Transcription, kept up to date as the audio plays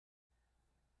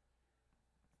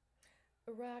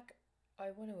Iraq,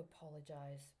 I want to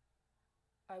apologize.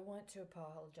 I want to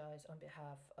apologize on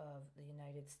behalf of the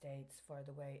United States for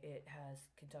the way it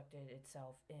has conducted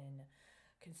itself in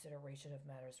consideration of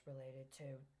matters related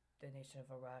to the nation of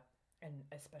Iraq, and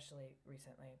especially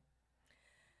recently.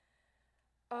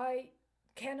 I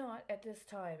cannot at this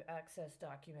time access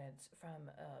documents from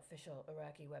official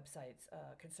Iraqi websites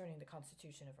concerning the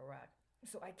Constitution of Iraq.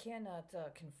 So I cannot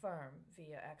confirm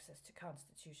via access to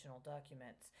constitutional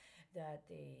documents that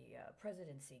the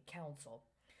Presidency Council,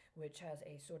 which has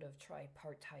a sort of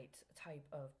tripartite type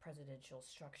of presidential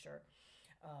structure,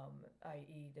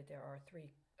 i.e., that there are three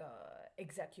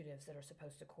executives that are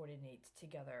supposed to coordinate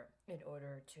together in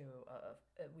order to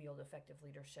wield effective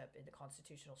leadership in the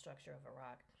constitutional structure of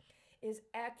Iraq, is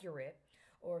accurate,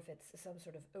 or if it's some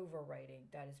sort of overwriting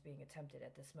that is being attempted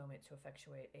at this moment to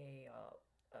effectuate a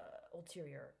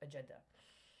ulterior agenda.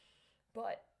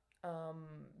 But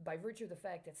by virtue of the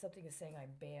fact that something is saying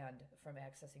I'm banned from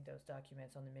accessing those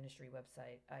documents on the ministry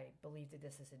website, I believe that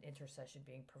this is an intercession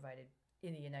being provided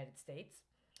in the United States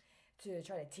to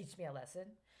try to teach me a lesson,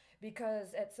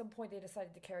 because at some point they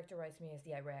decided to characterize me as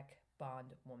the Iraq Bond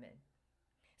woman.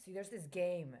 See, there's this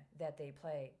game that they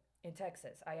play in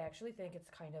Texas. I actually think it's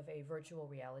kind of a virtual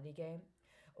reality game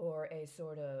or a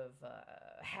sort of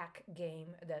hack game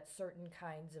that certain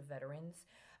kinds of veterans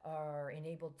are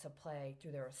enabled to play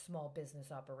through their small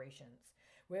business operations,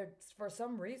 where for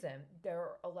some reason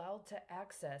they're allowed to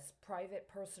access private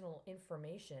personal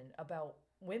information about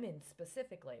women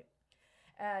specifically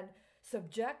and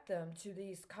subject them to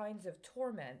these kinds of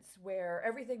torments where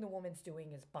everything the woman's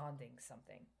doing is bonding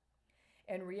something.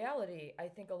 In reality, I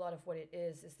think a lot of what it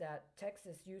is that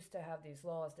Texas used to have these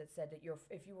laws that said that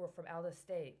if you were from out of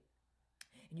state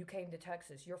and you came to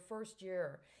Texas, your first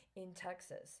year in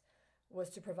Texas was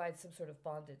to provide some sort of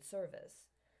bonded service.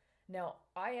 Now,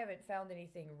 I haven't found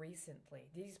anything recently.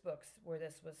 These books where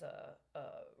this was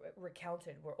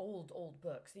recounted were old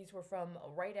books. These were from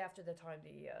right after the time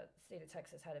the state of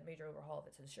Texas had a major overhaul of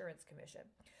its insurance commission.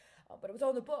 But it was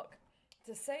on the book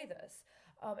to say this.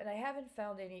 And I haven't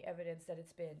found any evidence that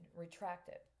it's been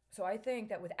retracted. So I think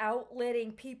that without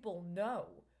letting people know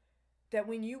that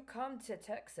when you come to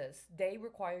Texas, they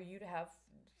require you to have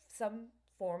some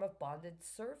form of bonded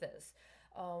service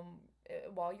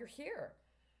while you're here.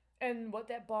 And what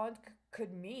that bond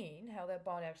could mean, how that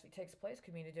bond actually takes place,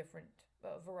 could mean a different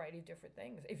variety of different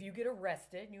things. If you get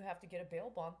arrested and you have to get a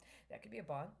bail bond, that could be a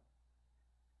bond.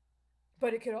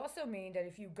 But it could also mean that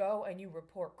if you go and you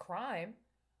report crime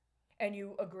and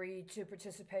you agree to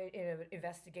participate in an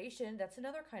investigation, that's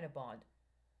another kind of bond.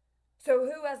 So,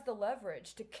 who has the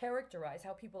leverage to characterize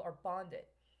how people are bonded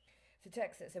to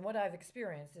Texas? And what I've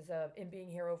experienced is in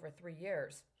being here over 3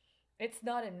 years, it's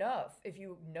not enough if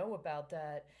you know about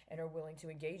that and are willing to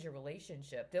engage a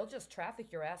relationship. They'll just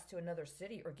traffic your ass to another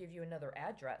city or give you another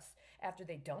address after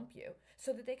they dump you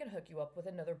so that they can hook you up with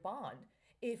another bond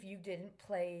if you didn't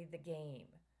play the game.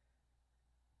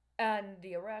 And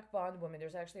the Iraq bondwoman,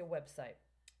 there's actually a website.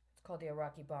 It's called the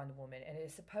Iraqi bondwoman, and it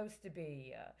is supposed to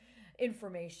be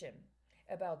information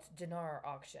about dinar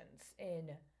auctions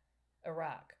in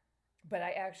Iraq. But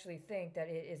I actually think that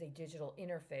it is a digital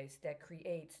interface that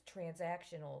creates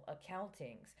transactional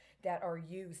accountings that are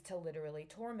used to literally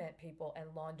torment people and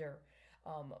launder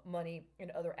money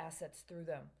and other assets through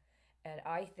them. And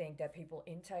I think that people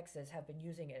in Texas have been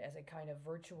using it as a kind of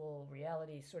virtual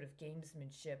reality sort of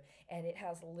gamesmanship, and it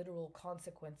has literal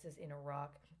consequences in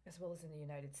Iraq as well as in the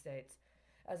United States.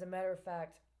 As a matter of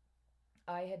fact,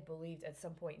 I had believed at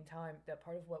some point in time that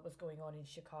part of what was going on in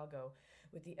Chicago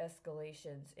with the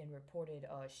escalations in reported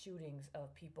shootings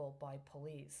of people by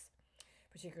police,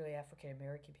 particularly African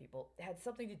American people, had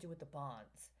something to do with the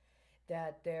bonds.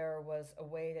 That there was a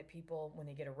way that people, when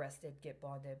they get arrested, get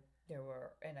bonded. There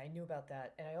were, and I knew about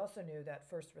that. And I also knew that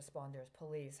first responders,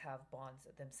 police, have bonds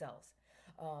themselves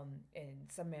in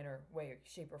some manner, way,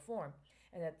 shape, or form.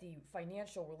 And that the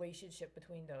financial relationship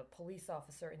between the police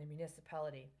officer and the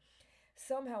municipality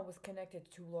somehow was connected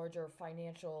to larger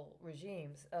financial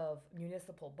regimes of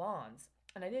municipal bonds.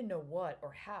 And I didn't know what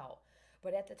or how.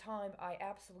 But at the time, I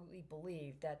absolutely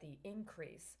believed that the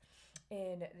increase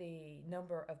in the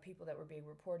number of people that were being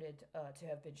reported to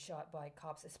have been shot by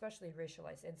cops, especially in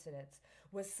racialized incidents,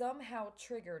 was somehow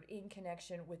triggered in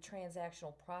connection with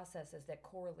transactional processes that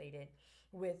correlated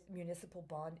with municipal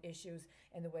bond issues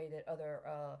and the way that other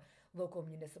local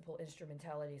municipal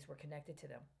instrumentalities were connected to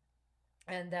them.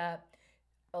 And that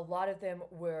a lot of them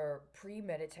were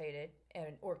premeditated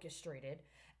and orchestrated,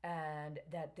 and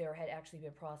that there had actually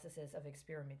been processes of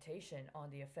experimentation on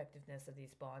the effectiveness of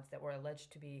these bonds that were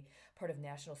alleged to be part of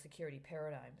national security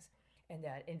paradigms. and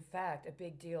that, in fact, a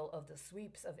big deal of the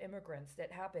sweeps of immigrants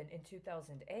that happened in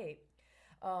 2008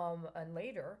 and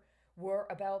later were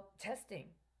about testing.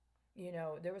 You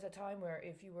know, there was a time where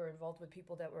if you were involved with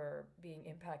people that were being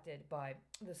impacted by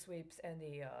the sweeps and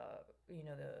the,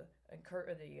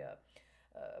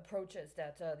 approaches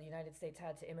that the United States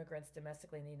had to immigrants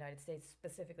domestically in the United States,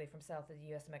 specifically from south of the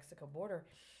U.S. Mexico border,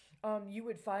 you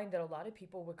would find that a lot of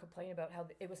people would complain about how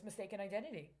it was mistaken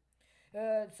identity.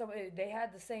 They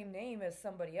had the same name as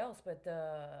somebody else, but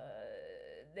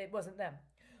it wasn't them.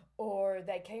 Or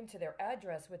they came to their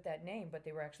address with that name, but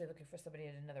they were actually looking for somebody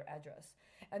at another address.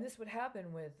 And this would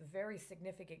happen with very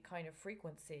significant kind of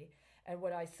frequency. And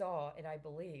what I saw and I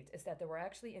believed is that there were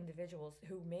actually individuals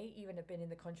who may even have been in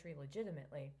the country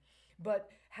legitimately, but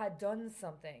had done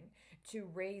something to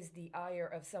raise the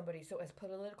ire of somebody. So, as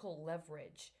political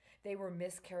leverage, they were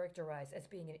mischaracterized as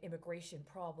being an immigration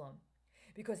problem.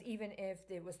 Because even if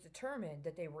it was determined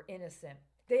that they were innocent,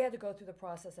 they had to go through the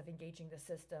process of engaging the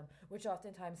system, which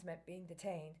oftentimes meant being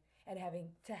detained and having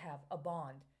to have a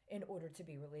bond in order to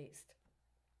be released.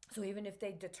 So even if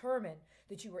they determined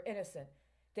that you were innocent,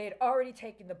 they had already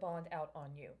taken the bond out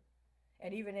on you.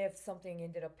 And even if something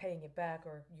ended up paying it back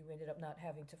or you ended up not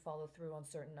having to follow through on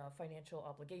certain financial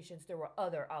obligations, there were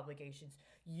other obligations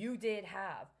you did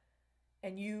have,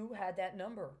 and you had that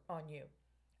number on you.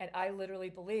 And I literally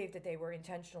believe that they were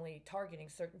intentionally targeting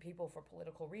certain people for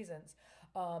political reasons.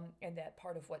 And that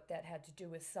part of what that had to do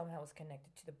with somehow was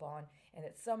connected to the bond, and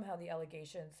that somehow the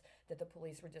allegations that the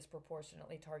police were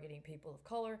disproportionately targeting people of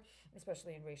color,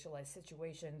 especially in racialized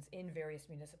situations in various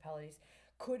municipalities,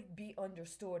 could be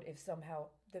understood if somehow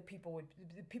the people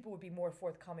would be more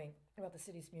forthcoming about the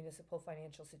city's municipal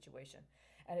financial situation.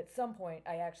 And at some point,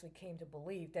 I actually came to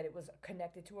believe that it was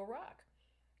connected to Iraq.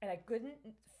 And I couldn't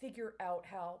figure out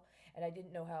how, and I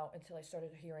didn't know how until I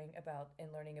started hearing about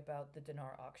and learning about the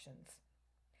dinar auctions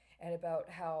and about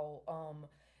how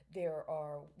there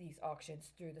are these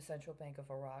auctions through the Central Bank of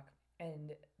Iraq.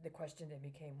 And the question then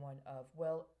became one of,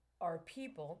 well, are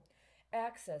people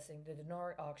accessing the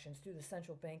dinar auctions through the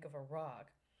Central Bank of Iraq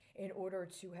in order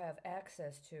to have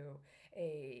access to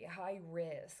a high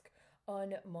risk,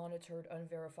 unmonitored,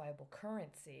 unverifiable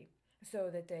currency so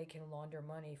that they can launder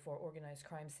money for organized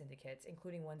crime syndicates,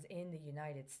 including ones in the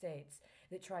United States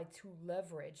that try to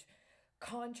leverage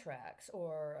contracts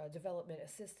or development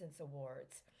assistance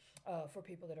awards for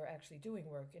people that are actually doing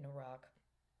work in Iraq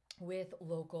with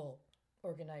local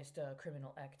organized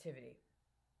criminal activity.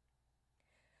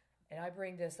 And I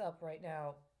bring this up right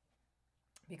now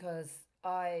because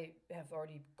I have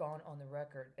already gone on the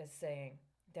record as saying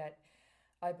that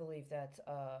I believe that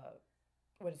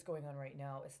what is going on right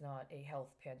now is not a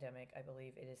health pandemic. I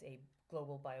believe it is a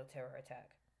global bioterror attack.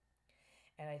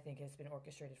 And I think it's been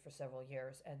orchestrated for several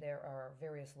years, and there are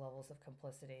various levels of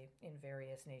complicity in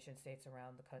various nation states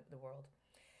around the world.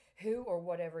 Who or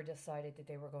whatever decided that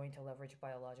they were going to leverage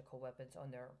biological weapons on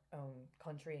their own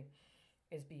country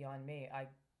is beyond me. I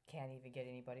can't even get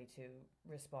anybody to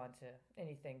respond to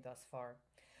anything thus far.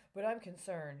 But I'm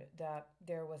concerned that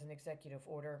there was an executive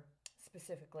order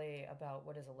specifically about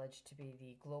what is alleged to be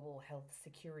the global health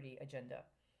security agenda.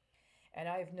 And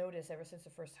I've noticed ever since the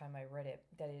first time I read it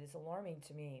that it is alarming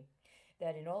to me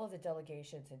that in all of the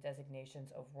delegations and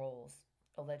designations of roles,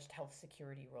 alleged health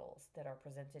security roles that are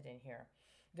presented in here,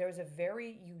 there's a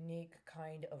very unique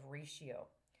kind of ratio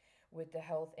with the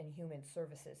Health and Human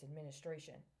Services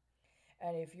Administration.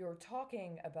 And if you're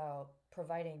talking about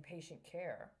providing patient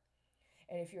care,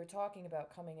 and if you're talking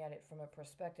about coming at it from a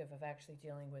perspective of actually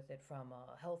dealing with it from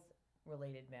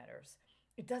health-related matters,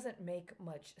 it doesn't make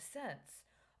much sense,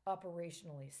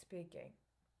 operationally speaking.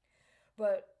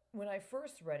 But when I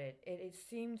first read it, it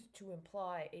seemed to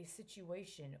imply a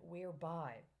situation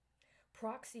whereby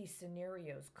proxy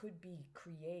scenarios could be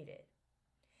created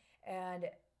and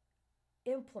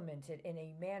implemented in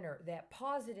a manner that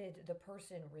posited the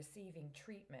person receiving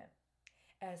treatment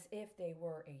as if they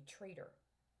were a traitor.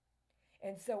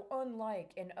 And so,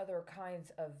 unlike in other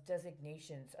kinds of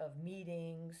designations of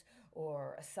meetings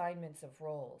or assignments of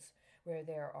roles, where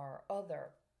there are other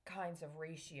kinds of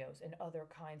ratios and other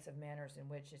kinds of manners in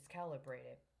which it's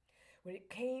calibrated, when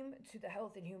it came to the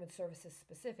Health and Human Services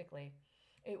specifically,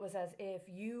 it was as if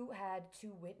you had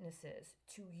two witnesses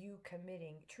to you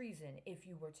committing treason if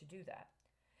you were to do that.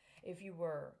 If you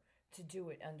were to do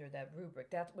it under that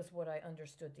rubric. That was what I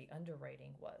understood the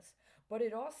underwriting was. But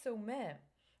it also meant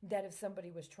that if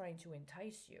somebody was trying to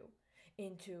entice you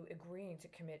into agreeing to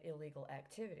commit illegal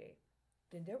activity,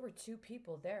 then there were two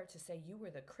people there to say you were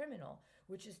the criminal,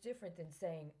 which is different than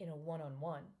saying in a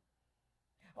one-on-one.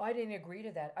 Oh, I didn't agree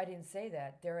to that. I didn't say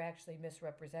that. They're actually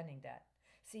misrepresenting that.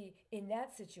 See, in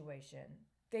that situation,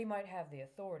 they might have the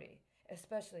authority,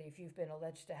 especially if you've been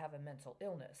alleged to have a mental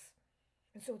illness.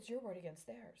 And so it's your word against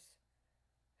theirs.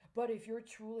 But if you're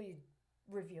truly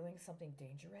revealing something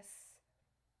dangerous,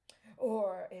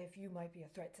 or if you might be a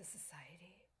threat to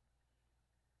society,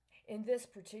 in this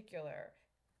particular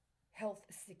health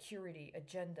security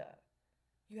agenda,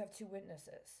 you have two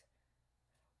witnesses.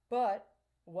 But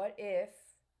what if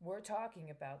we're talking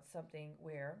about something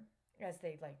where, as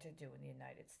they like to do in the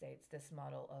United States, this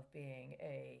model of being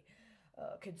a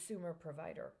consumer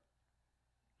provider,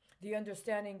 the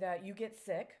understanding that you get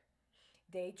sick,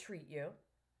 they treat you,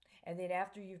 and then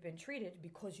after you've been treated,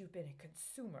 because you've been a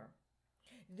consumer,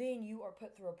 then you are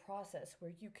put through a process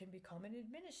where you can become an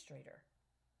administrator.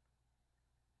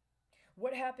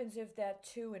 What happens if that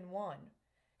two and one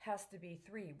has to be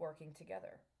three working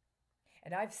together?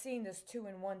 And I've seen this two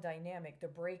and one dynamic, the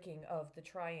breaking of the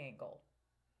triangle,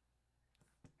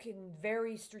 in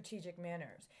very strategic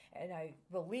manners. And I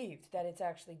believed that it's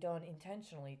actually done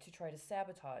intentionally to try to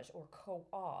sabotage or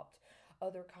co-opt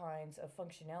other kinds of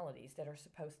functionalities that are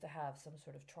supposed to have some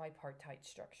sort of tripartite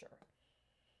structure.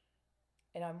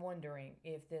 And I'm wondering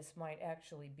if this might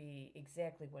actually be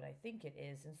exactly what I think it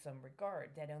is in some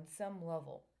regard, that on some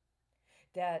level,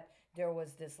 that there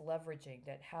was this leveraging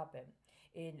that happened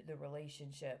in the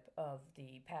relationship of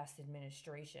the past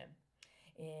administration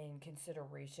in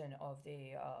consideration of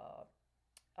the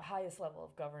highest level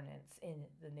of governance in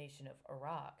the nation of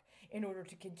Iraq in order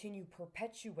to continue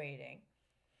perpetuating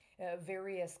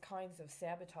various kinds of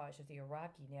sabotage of the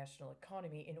Iraqi national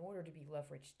economy in order to be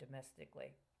leveraged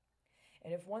domestically.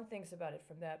 And if one thinks about it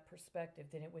from that perspective,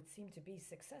 then it would seem to be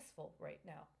successful right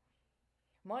now.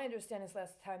 My understanding is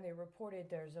last time they reported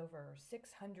there's over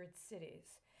 600 cities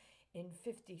in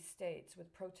 50 states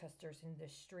with protesters in the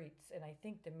streets, and I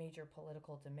think the major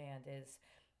political demand is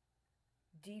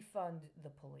defund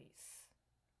the police.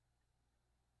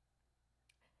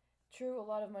 True, a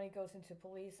lot of money goes into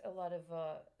police, a lot of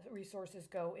resources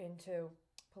go into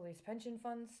police pension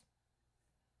funds,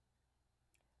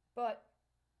 but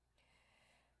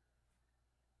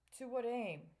to what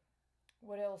aim?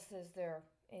 What else is there?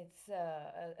 It's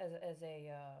as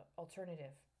a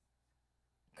alternative.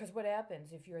 Because what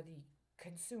happens if you're the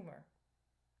consumer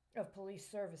of police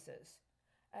services,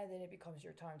 and then it becomes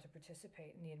your time to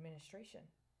participate in the administration?